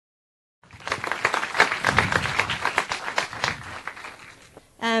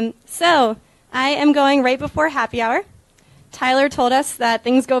So I am going right before happy hour. Tyler told us that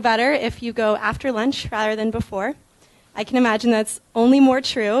things go better if you go after lunch rather than before. I can imagine that's only more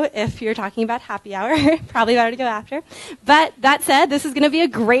true if you're talking about happy hour. Probably better to go after. But that said, this is going to be a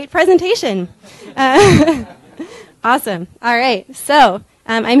great presentation. Awesome. All right. So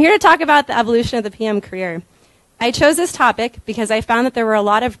I'm here to talk about the evolution of the PM career. I chose this topic because I found that there were a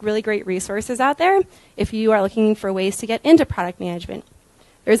lot of really great resources out there if you are looking for ways to get into product management.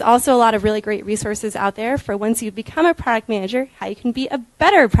 There's also a lot of really great resources out there for once you become a product manager, how you can be a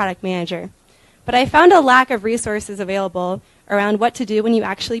better product manager. But I found a lack of resources available around what to do when you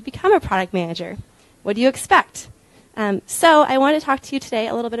actually become a product manager. What do you expect? So I want to talk to you today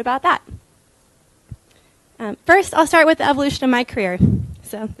a little bit about that. First, I'll start with the evolution of my career.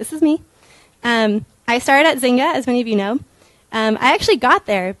 So this is me. I started at Zynga, as many of you know. I actually got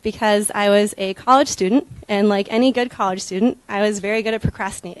there because I was a college student, and like any good college student, I was very good at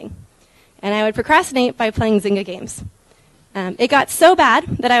procrastinating. And I would procrastinate by playing Zynga games. It got so bad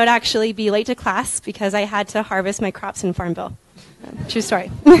that I would actually be late to class because I had to harvest my crops in Farmville. True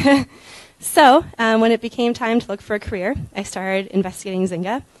story. So when it became time to look for a career, I started investigating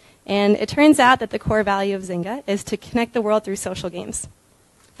Zynga. And it turns out that the core value of Zynga is to connect the world through social games.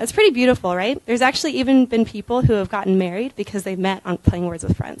 That's pretty beautiful, right? There's actually even been people who have gotten married because they've met on playing Words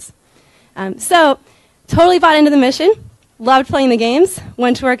with Friends. So totally bought into the mission, loved playing the games,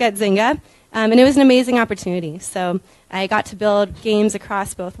 went to work at Zynga, and it was an amazing opportunity. So I got to build games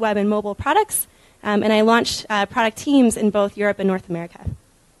across both web and mobile products, and I launched product teams in both Europe and North America.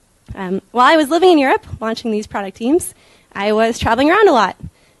 While I was living in Europe, launching these product teams, I was traveling around a lot.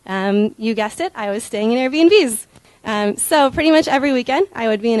 You guessed it, I was staying in Airbnbs. So pretty much every weekend, I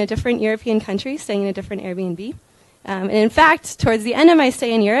would be in a different European country, staying in a different Airbnb. And in fact, towards the end of my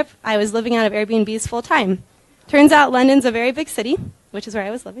stay in Europe, I was living out of Airbnbs full time. Turns out London's a very big city, which is where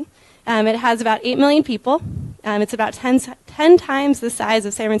I was living. It has about 8 million people. It's about 10 times the size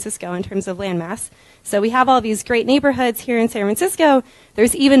of San Francisco in terms of landmass. So we have all these great neighborhoods here in San Francisco.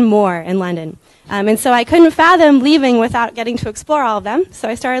 There's even more in London. And so I couldn't fathom leaving without getting to explore all of them. So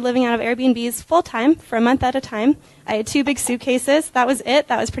I started living out of Airbnbs full time for a month at a time. I had 2 big suitcases. That was it.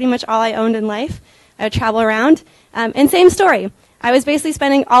 That was pretty much all I owned in life. I would travel around. And same story. I was basically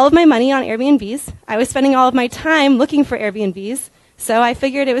spending all of my money on Airbnbs. I was spending all of my time looking for Airbnbs. So I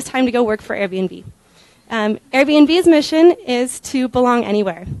figured it was time to go work for Airbnb. Airbnb's mission is to belong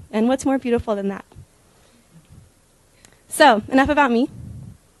anywhere. And what's more beautiful than that? So, enough about me.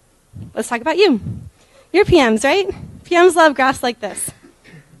 Let's talk about you. You're PMs, right? PMs love graphs like this.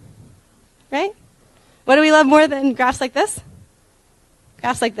 Right? What do we love more than graphs like this?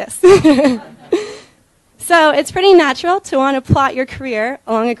 Graphs like this. So it's pretty natural to want to plot your career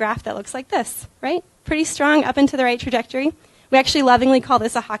along a graph that looks like this, right? Pretty strong up and to the right trajectory. We actually lovingly call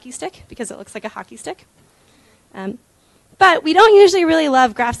this a hockey stick because it looks like a hockey stick. But we don't usually really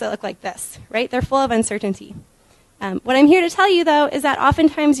love graphs that look like this, right? They're full of uncertainty. What I'm here to tell you, though, is that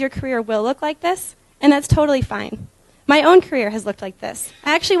oftentimes your career will look like this, and that's totally fine. My own career has looked like this.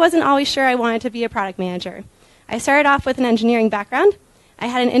 I actually wasn't always sure I wanted to be a product manager. I started off with an engineering background. I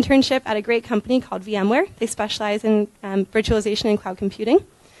had an internship at a great company called VMware. They specialize in virtualization and cloud computing.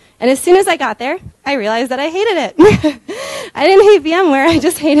 And as soon as I got there, I realized that I hated it. I didn't hate VMware, I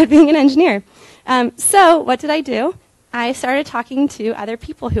just hated being an engineer. So what did I do? I started talking to other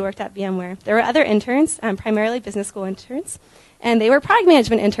people who worked at VMware. There were other interns, primarily business school interns, and they were product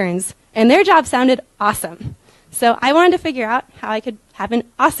management interns, and their job sounded awesome. So I wanted to figure out how I could have an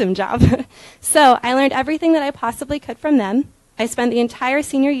awesome job. So I learned everything that I possibly could from them. I spent the entire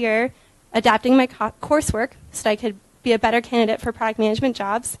senior year adapting my coursework so that I could be a better candidate for product management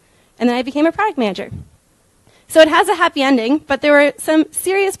jobs, and then I became a product manager. So it has a happy ending, but there were some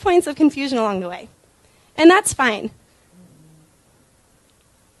serious points of confusion along the way. And that's fine.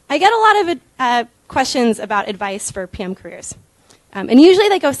 I get a lot of questions about advice for PM careers. And usually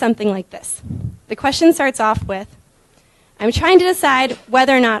they go something like this. The question starts off with, I'm trying to decide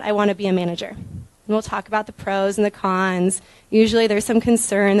whether or not I want to be a manager. And we'll talk about the pros and the cons. Usually there's some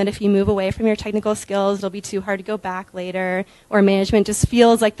concern that if you move away from your technical skills, it'll be too hard to go back later, or management just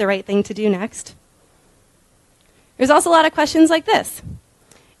feels like the right thing to do next. There's also a lot of questions like this.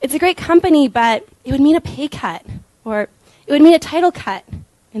 It's a great company, but it would mean a pay cut, or it would mean a title cut.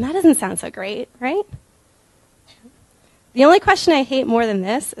 And that doesn't sound so great, right? The only question I hate more than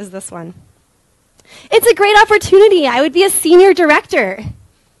this is this one. It's a great opportunity. I would be a senior director.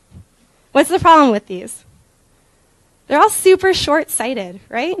 What's the problem with these? They're all super short-sighted,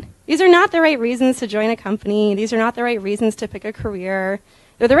 right? These are not the right reasons to join a company. These are not the right reasons to pick a career.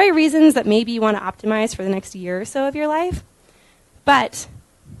 They're the right reasons that maybe you want to optimize for the next year or so of your life. But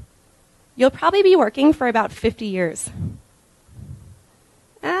you'll probably be working for about 50 years.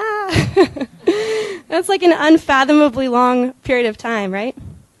 That's like an unfathomably long period of time, right?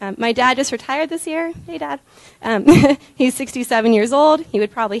 My dad just retired this year. Hey, Dad. He's 67 years old. He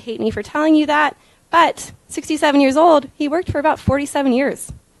would probably hate me for telling you that. But 67 years old, he worked for about 47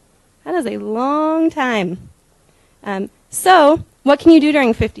 years. That is a long time. So what can you do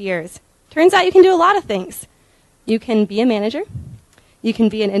during 50 years? Turns out you can do a lot of things. You can be a manager. You can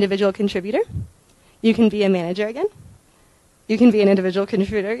be an individual contributor. You can be a manager again. You can be an individual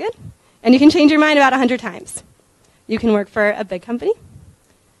contributor again. And you can change your mind about 100 times. You can work for a big company.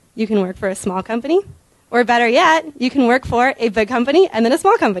 You can work for a small company. Or better yet, you can work for a big company and then a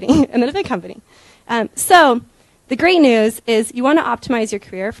small company and then a big company. So the great news is you want to optimize your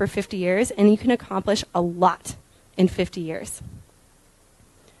career for 50 years, and you can accomplish a lot in 50 years.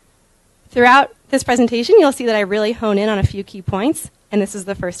 Throughout this presentation, you'll see that I really hone in on a few key points, and this is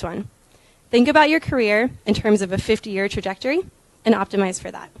the first one. Think about your career in terms of a 50-year trajectory and optimize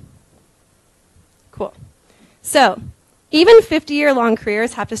for that. Cool. So even 50-year-long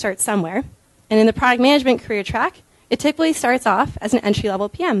careers have to start somewhere, and in the product management career track, it typically starts off as an entry-level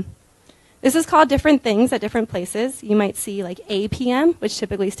PM. This is called different things at different places. You might see like APM, which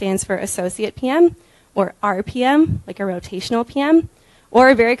typically stands for Associate PM, or RPM, like a rotational PM,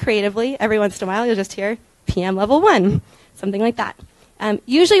 or very creatively, every once in a while, you'll just hear PM level 1, something like that.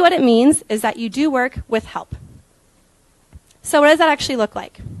 Usually what it means is that you do work with help. So what does that actually look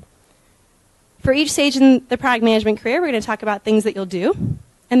like? For each stage in the product management career, we're going to talk about things that you'll do,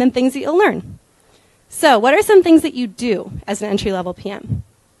 and then things that you'll learn. So what are some things that you do as an entry-level PM?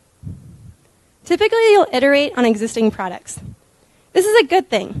 Typically, you'll iterate on existing products. This is a good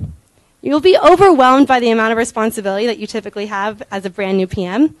thing. You'll be overwhelmed by the amount of responsibility that you typically have as a brand new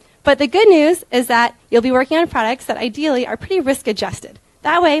PM. But the good news is that you'll be working on products that ideally are pretty risk adjusted.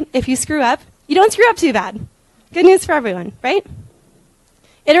 That way, if you screw up, you don't screw up too bad. Good news for everyone, right?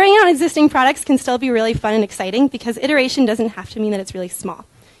 Iterating on existing products can still be really fun and exciting because iteration doesn't have to mean that it's really small.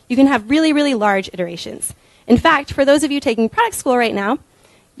 You can have really, really large iterations. In fact, for those of you taking product school right now,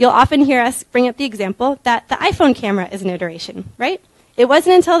 you'll often hear us bring up the example that the iPhone camera is an iteration, right? It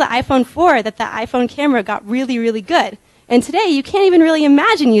wasn't until the iPhone 4 that the iPhone camera got really, really good. And today, you can't even really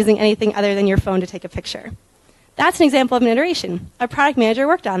imagine using anything other than your phone to take a picture. That's an example of an iteration. A product manager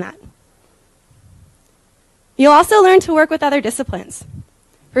worked on that. You'll also learn to work with other disciplines.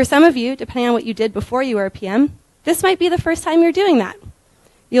 For some of you, depending on what you did before you were a PM, this might be the first time you're doing that.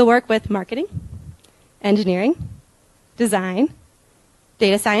 You'll work with marketing, engineering, design,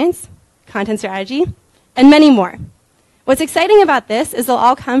 data science, content strategy, and many more. What's exciting about this is they'll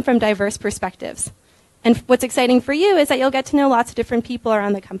all come from diverse perspectives. And what's exciting for you is that you'll get to know lots of different people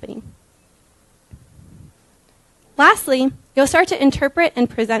around the company. Lastly, you'll start to interpret and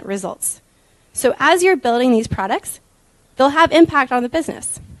present results. So as you're building these products, they'll have impact on the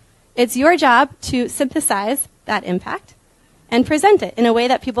business. It's your job to synthesize that impact and present it in a way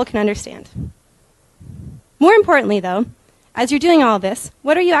that people can understand. More importantly, though, as you're doing all of this,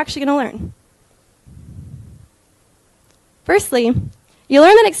 what are you actually going to learn? Firstly, you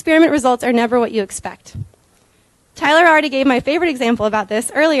learn that experiment results are never what you expect. Tyler already gave my favorite example about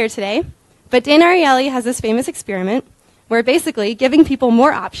this earlier today, but Dan Ariely has this famous experiment where basically giving people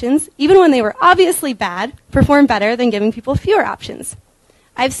more options, even when they were obviously bad, performed better than giving people fewer options.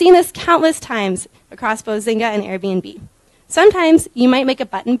 I've seen this countless times across both Zynga and Airbnb. Sometimes you might make a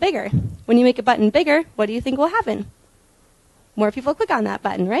button bigger. When you make a button bigger, what do you think will happen? More people click on that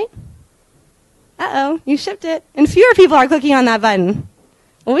button, right? Uh-oh, you shipped it, and fewer people are clicking on that button.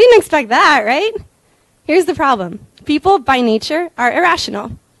 Well, we didn't expect that, right? Here's the problem. People, by nature, are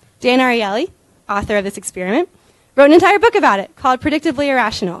irrational. Dan Ariely, author of this experiment, wrote an entire book about it called Predictably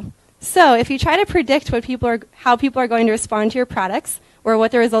Irrational. So if you try to predict how people are going to respond to your products or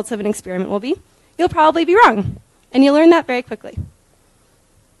what the results of an experiment will be, you'll probably be wrong. And you'll learn that very quickly.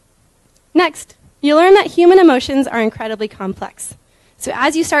 Next, you'll learn that human emotions are incredibly complex. So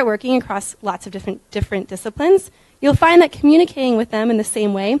as you start working across lots of different disciplines, you'll find that communicating with them in the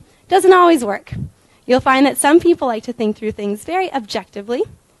same way doesn't always work. You'll find that some people like to think through things very objectively,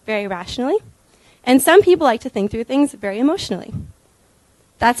 very rationally, and some people like to think through things very emotionally.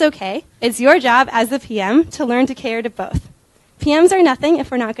 That's okay. It's your job as the PM to learn to cater to both. PMs are nothing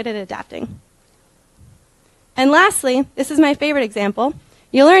if we're not good at adapting. And lastly, this is my favorite example.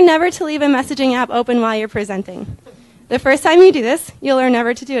 You'll learn never to leave a messaging app open while you're presenting. The first time you do this, you'll learn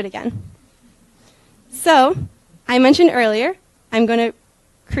never to do it again. So, I mentioned earlier, I'm going to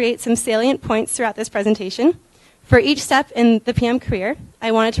create some salient points throughout this presentation. For each step in the PM career,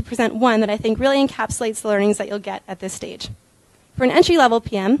 I wanted to present one that I think really encapsulates the learnings that you'll get at this stage. For an entry-level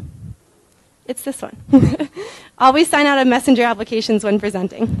PM, It's this one. Always sign out of Messenger applications when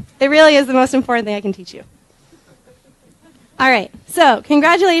presenting. It really is the most important thing I can teach you. All right, so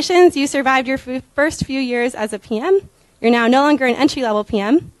congratulations. You survived your first few years as a PM. You're now no longer an entry-level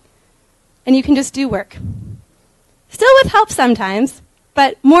PM, and you can just do work. Still with help sometimes,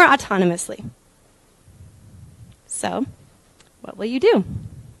 but more autonomously. So, what will you do?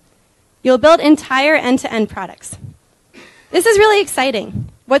 You'll build entire end-to-end products. This is really exciting.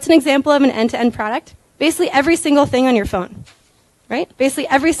 What's an example of an end-to-end product? Basically every single thing on your phone, right? Basically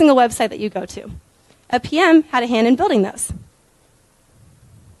every single website that you go to. A PM had a hand in building those.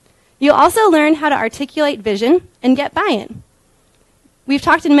 You'll also learn how to articulate vision and get buy-in. We've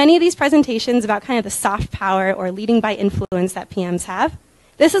talked in many of these presentations about kind of the soft power or leading by influence that PMs have.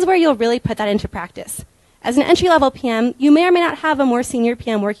 This is where you'll really put that into practice. As an entry-level PM, you may or may not have a more senior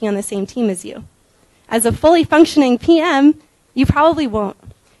PM working on the same team as you. As a fully functioning PM, you probably won't.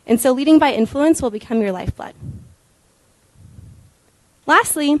 And so leading by influence will become your lifeblood.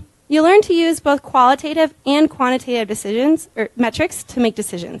 Lastly, you'll learn to use both qualitative and quantitative decisions or metrics to make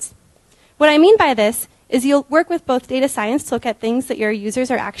decisions. What I mean by this is you'll work with both data science to look at things that your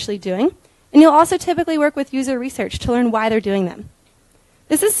users are actually doing, and you'll also typically work with user research to learn why they're doing them.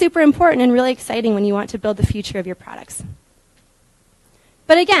 This is super important and really exciting when you want to build the future of your products.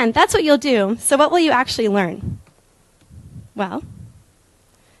 But again, that's what you'll do, so what will you actually learn? Well,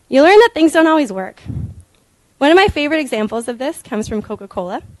 you learn that things don't always work. One of my favorite examples of this comes from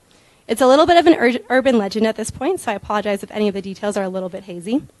Coca-Cola. It's a little bit of an urban legend at this point, so I apologize if any of the details are a little bit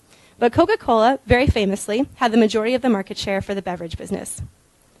hazy. But Coca-Cola, very famously, had the majority of the market share for the beverage business.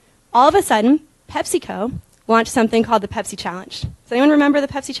 All of a sudden, PepsiCo launched something called the Pepsi Challenge. Does anyone remember the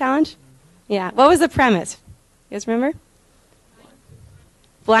Pepsi Challenge? Yeah. What was the premise? You guys remember?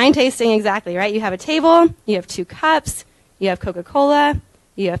 Blind tasting, exactly, right? You have a table, you have 2 cups, you have Coca-Cola,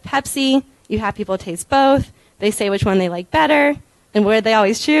 you have Pepsi, you have people taste both, they say which one they like better, and what do they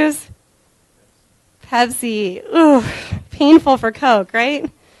always choose? Pepsi. Ooh, painful for Coke, right?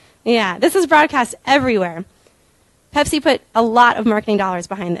 Yeah, this is broadcast everywhere. Pepsi put a lot of marketing dollars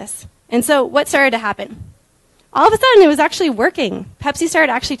behind this. And so what started to happen? All of a sudden, it was actually working. Pepsi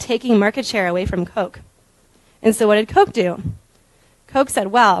started actually taking market share away from Coke. And so what did Coke do? Coke said,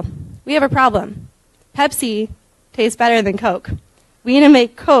 well, we have a problem. Pepsi tastes better than Coke. We need to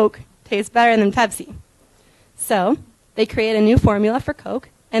make Coke taste better than Pepsi. So they created a new formula for Coke,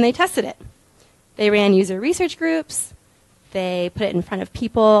 and they tested it. They ran user research groups. They put it in front of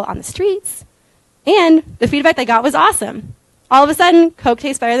people on the streets. And the feedback they got was awesome. All of a sudden, Coke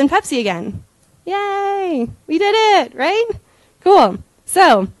tastes better than Pepsi again. Yay! We did it, right? Cool.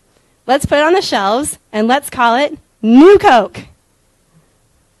 So let's put it on the shelves, and let's call it New Coke.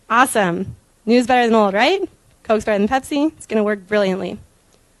 Awesome. New is better than old, right? Coke's better than Pepsi. It's going to work brilliantly.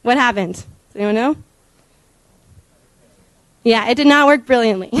 What happened? Does anyone know? Yeah, it did not work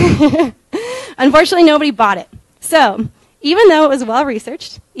brilliantly. Unfortunately, nobody bought it. So even though it was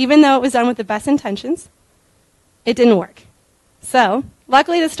well-researched, even though it was done with the best intentions, it didn't work. So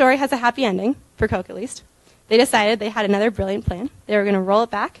luckily, the story has a happy ending, for Coke at least. They decided they had another brilliant plan. They were going to roll it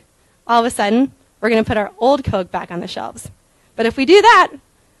back. All of a sudden, we're going to put our old Coke back on the shelves. But if we do that,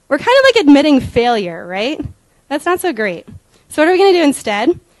 we're kind of like admitting failure, right? That's not so great. So what are we going to do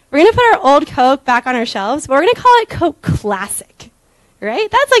instead? We're going to put our old Coke back on our shelves, but we're going to call it Coke Classic, right?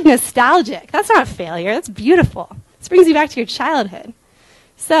 That's like nostalgic. That's not failure. That's beautiful. This brings you back to your childhood.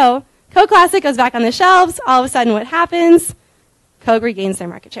 So Coke Classic goes back on the shelves. All of a sudden, what happens? Coke regains their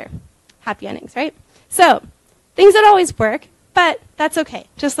market share. Happy endings, right? So things don't always work, but that's okay.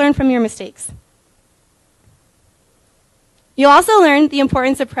 Just learn from your mistakes. You'll also learn the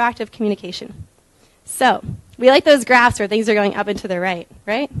importance of proactive communication. So we like those graphs where things are going up and to the right,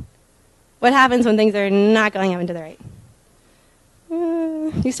 right? What happens when things are not going up and to the right?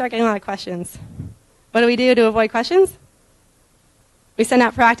 You start getting a lot of questions. What do we do to avoid questions? We send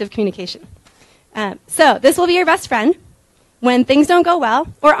out proactive communication. So this will be your best friend. When things don't go well,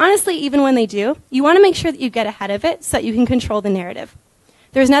 or honestly, even when they do, you want to make sure that you get ahead of it so that you can control the narrative.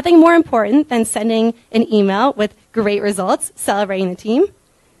 There's nothing more important than sending an email with great results, celebrating the team,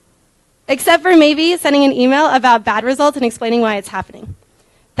 except for maybe sending an email about bad results and explaining why it's happening.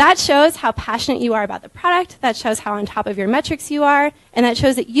 That shows how passionate you are about the product, that shows how on top of your metrics you are, and that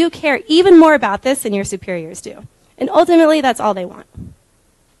shows that you care even more about this than your superiors do. And ultimately, that's all they want.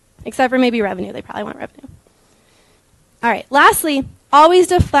 Except for maybe revenue. They probably want revenue. All right, lastly, always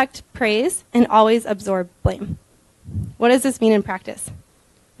deflect praise and always absorb blame. What does this mean in practice?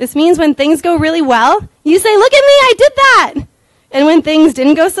 This means when things go really well, you say, look at me, I did that. And when things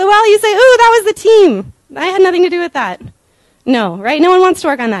didn't go so well, you say, ooh, that was the team. I had nothing to do with that. No, right? No one wants to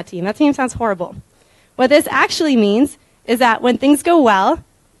work on that team. That team sounds horrible. What this actually means is that when things go well,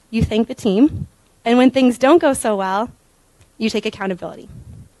 you thank the team, and when things don't go so well, you take accountability.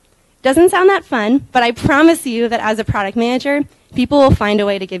 Doesn't sound that fun, but I promise you that as a product manager, people will find a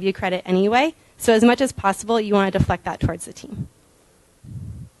way to give you credit anyway, so as much as possible, you want to deflect that towards the team.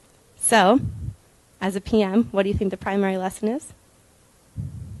 So, as a PM, what do you think the primary lesson is?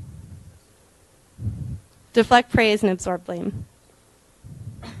 Deflect praise and absorb blame.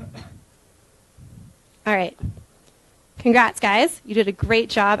 All right. Congrats, guys. You did a great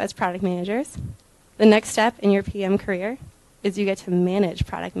job as product managers. The next step in your PM career is you get to manage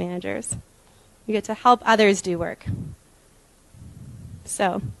product managers. You get to help others do work.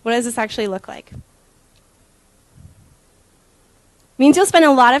 So, what does this actually look like? It means you'll spend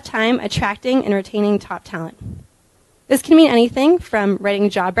a lot of time attracting and retaining top talent. This can mean anything from writing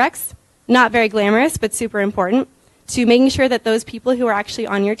job recs, not very glamorous, but super important, to making sure that those people who are actually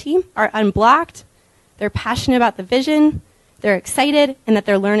on your team are unblocked, they're passionate about the vision, they're excited, and that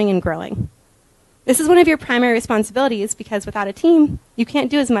they're learning and growing. This is one of your primary responsibilities because without a team, you can't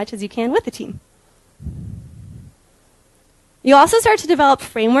do as much as you can with a team. You'll also start to develop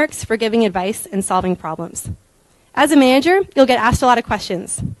frameworks for giving advice and solving problems. As a manager, you'll get asked a lot of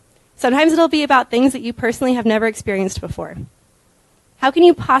questions. Sometimes it'll be about things that you personally have never experienced before. How can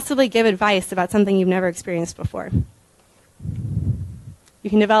you possibly give advice about something you've never experienced before? You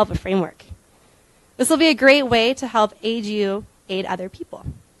can develop a framework. This will be a great way to help aid you aid other people.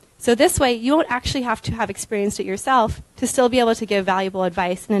 So this way, you won't actually have to have experienced it yourself to still be able to give valuable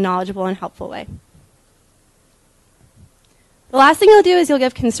advice in a knowledgeable and helpful way. The last thing you'll do is you'll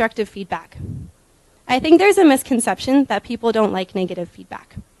give constructive feedback. I think there's a misconception that people don't like negative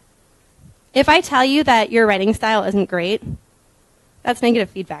feedback. If I tell you that your writing style isn't great, that's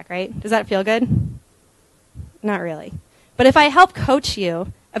negative feedback, right? Does that feel good? Not really. But if I help coach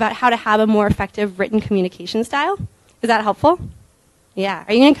you about how to have a more effective written communication style, is that helpful? Yeah.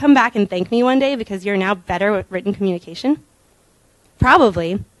 Are you going to come back and thank me one day because you're now better with written communication?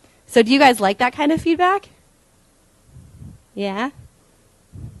 Probably. So do you guys like that kind of feedback? Yeah?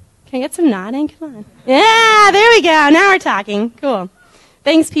 Can I get some nodding? Come on. Yeah, there we go. Now we're talking. Cool.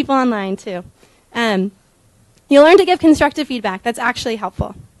 Thanks, people online, too. You'll learn to give constructive feedback. That's actually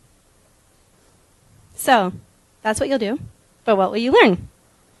helpful. So, that's what you'll do. But what will you learn?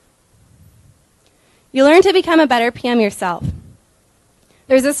 You'll learn to become a better PM yourself.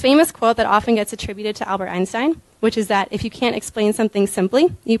 There's this famous quote that often gets attributed to Albert Einstein, which is that if you can't explain something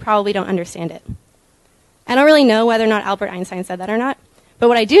simply, you probably don't understand it. I don't really know whether or not Albert Einstein said that or not, but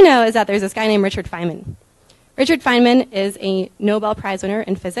what I do know is that there's this guy named Richard Feynman. Richard Feynman is a Nobel Prize winner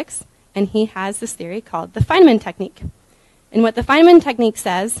in physics, and he has this theory called the Feynman technique. And what the Feynman technique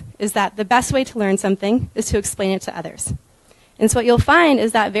says is that the best way to learn something is to explain it to others. And so what you'll find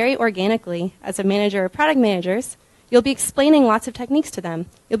is that very organically, as a manager or product managers, you'll be explaining lots of techniques to them.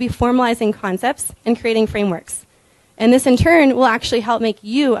 You'll be formalizing concepts and creating frameworks. And this, in turn, will actually help make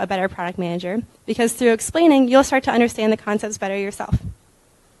you a better product manager, because through explaining, you'll start to understand the concepts better yourself.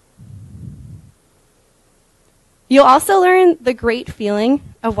 You'll also learn the great feeling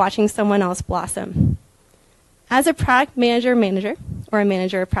of watching someone else blossom. As a product manager, or a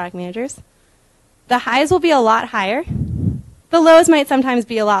manager of product managers, the highs will be a lot higher. The lows might sometimes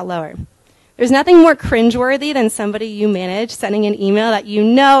be a lot lower. There's nothing more cringeworthy than somebody you manage sending an email that you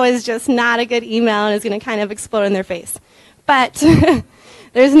know is just not a good email and is going to kind of explode in their face. But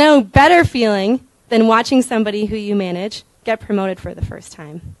there's no better feeling than watching somebody who you manage get promoted for the first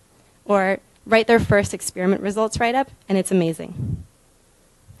time, or write their first experiment results write-up, and it's amazing.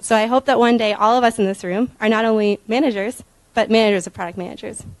 So I hope that one day all of us in this room are not only managers, but managers of product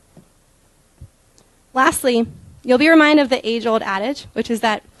managers. Lastly, you'll be reminded of the age-old adage, which is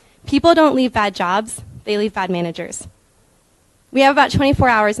that people don't leave bad jobs, they leave bad managers. We have about 24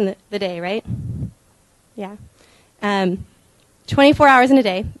 hours in the day, right? Yeah. 24 hours in a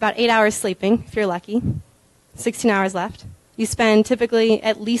day, about 8 hours sleeping, if you're lucky, 16 hours left. You spend typically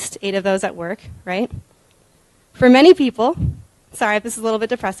at least 8 of those at work, right? For many people, sorry if this is a little bit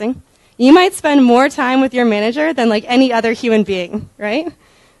depressing, you might spend more time with your manager than like any other human being, right?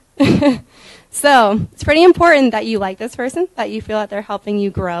 So it's pretty important that you like this person, that you feel that they're helping you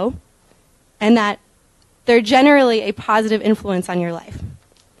grow, and that they're generally a positive influence on your life.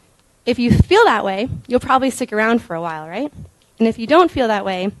 If you feel that way, you'll probably stick around for a while, right? And if you don't feel that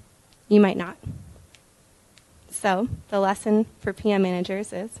way, you might not. So the lesson for PM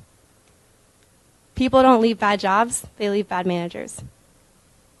managers is people don't leave bad jobs, they leave bad managers.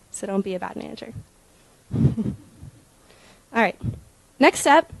 So don't be a bad manager. All right, next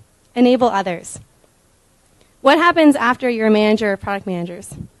step. Enable others. What happens after you're a manager of product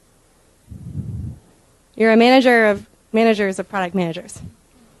managers? You're a manager of managers of product managers,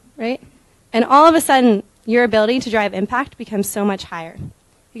 right? And all of a sudden, your ability to drive impact becomes so much higher.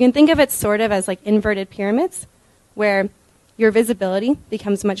 You can think of it sort of as like inverted pyramids, where your visibility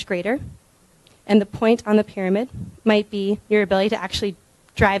becomes much greater, and the point on the pyramid might be your ability to actually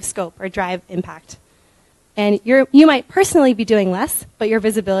drive scope or drive impact. And you might personally be doing less, but your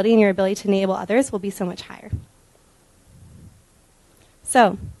visibility and your ability to enable others will be so much higher.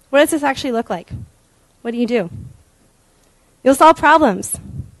 So, what does this actually look like? What do? You'll solve problems.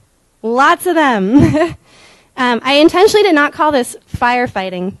 Lots of them. I intentionally did not call this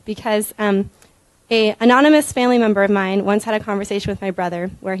firefighting because an anonymous family member of mine once had a conversation with my brother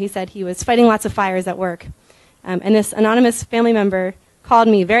where he said he was fighting lots of fires at work. And this anonymous family member called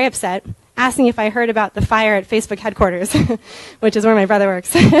me very upset, asking if I heard about the fire at Facebook headquarters, which is where my brother works.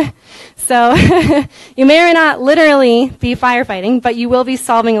 So you may or may not literally be firefighting, but you will be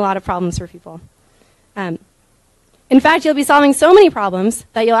solving a lot of problems for people. In fact, you'll be solving so many problems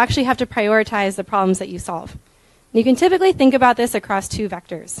that you'll actually have to prioritize the problems that you solve. You can typically think about this across two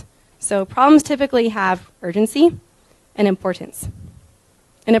vectors. So problems typically have urgency and importance.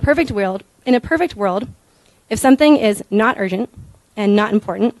 In a perfect world, if something is not urgent and not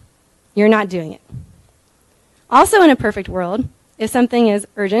important, you're not doing it. Also in a perfect world, if something is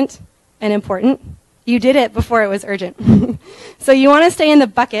urgent and important, you did it before it was urgent. So you want to stay in the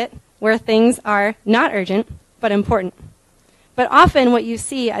bucket where things are not urgent but important. But often what you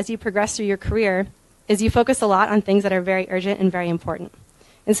see as you progress through your career is you focus a lot on things that are very urgent and very important.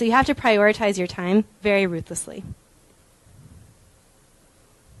 And so you have to prioritize your time very ruthlessly.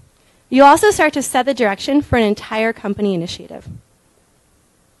 You also start to set the direction for an entire company initiative.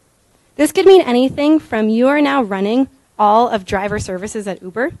 This could mean anything from you are now running all of driver services at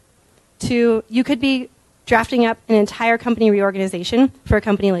Uber to you could be drafting up an entire company reorganization for a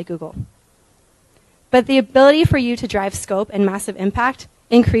company like Google. But the ability for you to drive scope and massive impact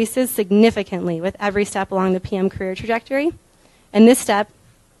increases significantly with every step along the PM career trajectory. And this step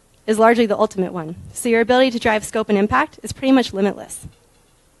is largely the ultimate one. So your ability to drive scope and impact is pretty much limitless.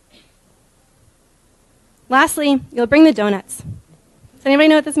 Lastly, you'll bring the donuts. Does anybody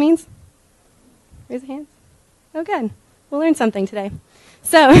know what this means? Raise your hands. Oh, good. We'll learn something today.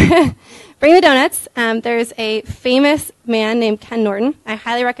 So, bring the donuts. There's a famous man named Ken Norton. I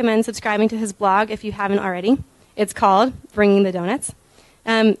highly recommend subscribing to his blog if you haven't already. It's called Bringing the Donuts.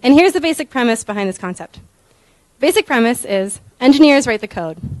 And here's the basic premise behind this concept. Basic premise is engineers write the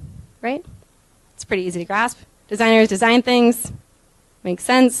code, right? It's pretty easy to grasp. Designers design things, makes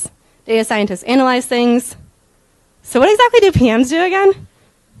sense. Data scientists analyze things. So what exactly do PMs do again?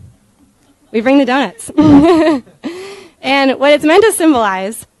 We bring the donuts. And what it's meant to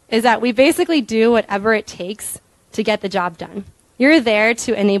symbolize is that we basically do whatever it takes to get the job done. You're there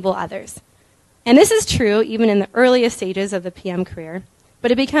to enable others. And this is true even in the earliest stages of the PM career,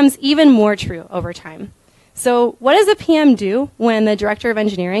 but it becomes even more true over time. So what does a PM do when the director of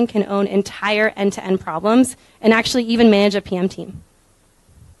engineering can own entire end-to-end problems and actually even manage a PM team?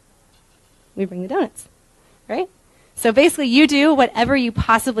 We bring the donuts, right? So basically, you do whatever you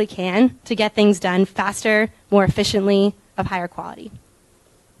possibly can to get things done faster, more efficiently, of higher quality.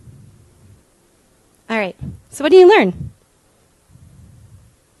 All right, so what do you learn?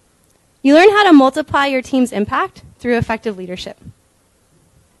 You learn how to multiply your team's impact through effective leadership.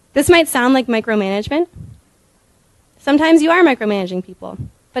 This might sound like micromanagement. Sometimes you are micromanaging people,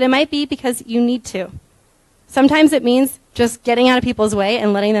 but it might be because you need to. Sometimes it means just getting out of people's way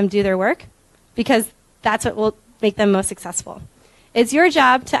and letting them do their work, because that's what will make them most successful. It's your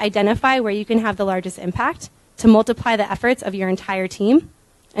job to identify where you can have the largest impact, to multiply the efforts of your entire team,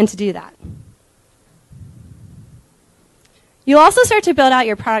 and to do that. You'll also start to build out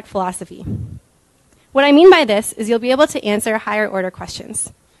your product philosophy. What I mean by this is you'll be able to answer higher order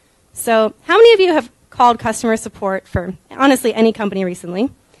questions. So how many of you have called customer support for, honestly, any company recently,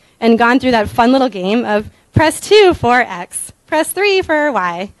 and gone through that fun little game of press 2 for X, press 3 for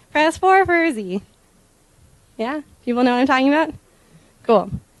Y, press 4 for Z? Yeah? People know what I'm talking about?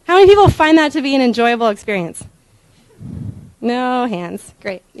 Cool. How many people find that to be an enjoyable experience? No hands.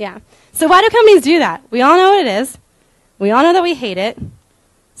 Great. Yeah. So why do companies do that? We all know what it is. We all know that we hate it.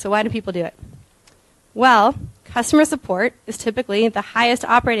 So why do people do it? Well, customer support is typically the highest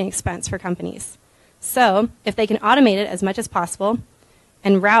operating expense for companies. So if they can automate it as much as possible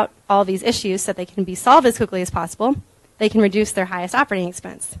and route all these issues so that they can be solved as quickly as possible, they can reduce their highest operating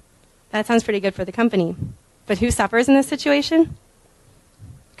expense. That sounds pretty good for the company. But who suffers in this situation?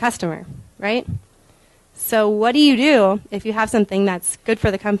 Customer, right? So what do you do if you have something that's good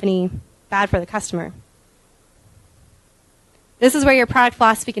for the company, bad for the customer? This is where your product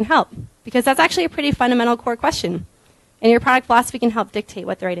philosophy can help, because that's actually a pretty fundamental core question. And your product philosophy can help dictate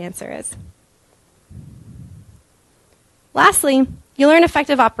what the right answer is. Lastly, you learn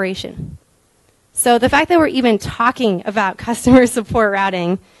effective operation. So the fact that we're even talking about customer support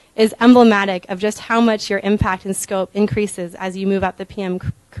routing is emblematic of just how much your impact and scope increases as you move up the PM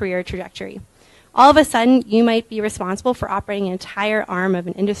career trajectory. All of a sudden, you might be responsible for operating an entire arm of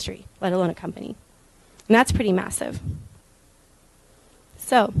an industry, let alone a company. And that's pretty massive.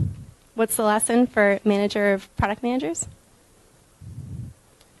 So, what's the lesson for manager of product managers?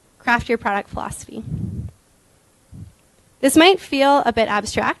 Craft your product philosophy. This might feel a bit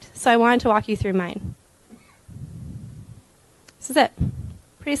abstract, so I wanted to walk you through mine. This is it.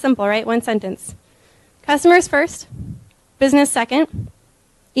 Pretty simple, right? One sentence. Customers first, business second,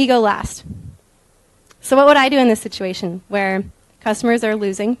 ego last. So what would I do in this situation where customers are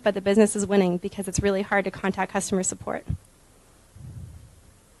losing, but the business is winning because it's really hard to contact customer support?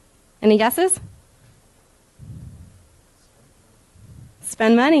 Any guesses?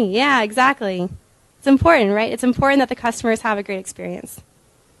 Spend money. Yeah, exactly. It's important, right? It's important that the customers have a great experience.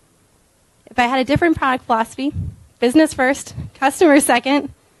 If I had a different product philosophy, business first, customer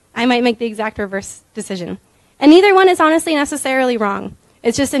second, I might make the exact reverse decision. And neither one is honestly necessarily wrong.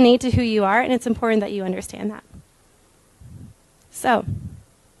 It's just innate to who you are, and it's important that you understand that. So,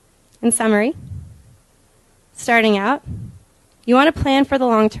 in summary, starting out, you want to plan for the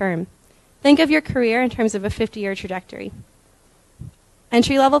long term. Think of your career in terms of a 50-year trajectory.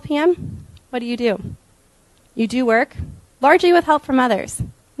 Entry-level PM, what do? You do work, largely with help from others.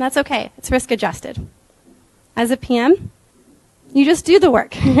 And that's okay. It's risk-adjusted. As a PM, you just do the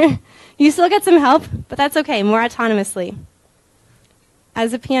work. You still get some help, but that's okay, more autonomously.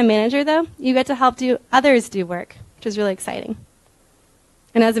 As a PM manager, though, you get to help others do work, which is really exciting.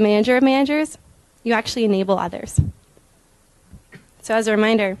 And as a manager of managers, you actually enable others. So as a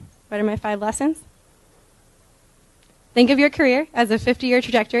reminder, what are my 5 lessons? Think of your career as a 50-year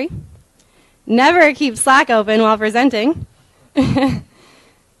trajectory. Never keep Slack open while presenting.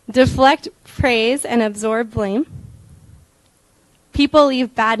 Deflect praise and absorb blame. People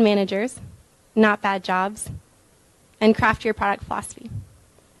leave bad managers, not bad jobs. And craft your product philosophy.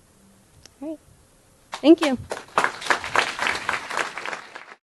 All right. Thank you.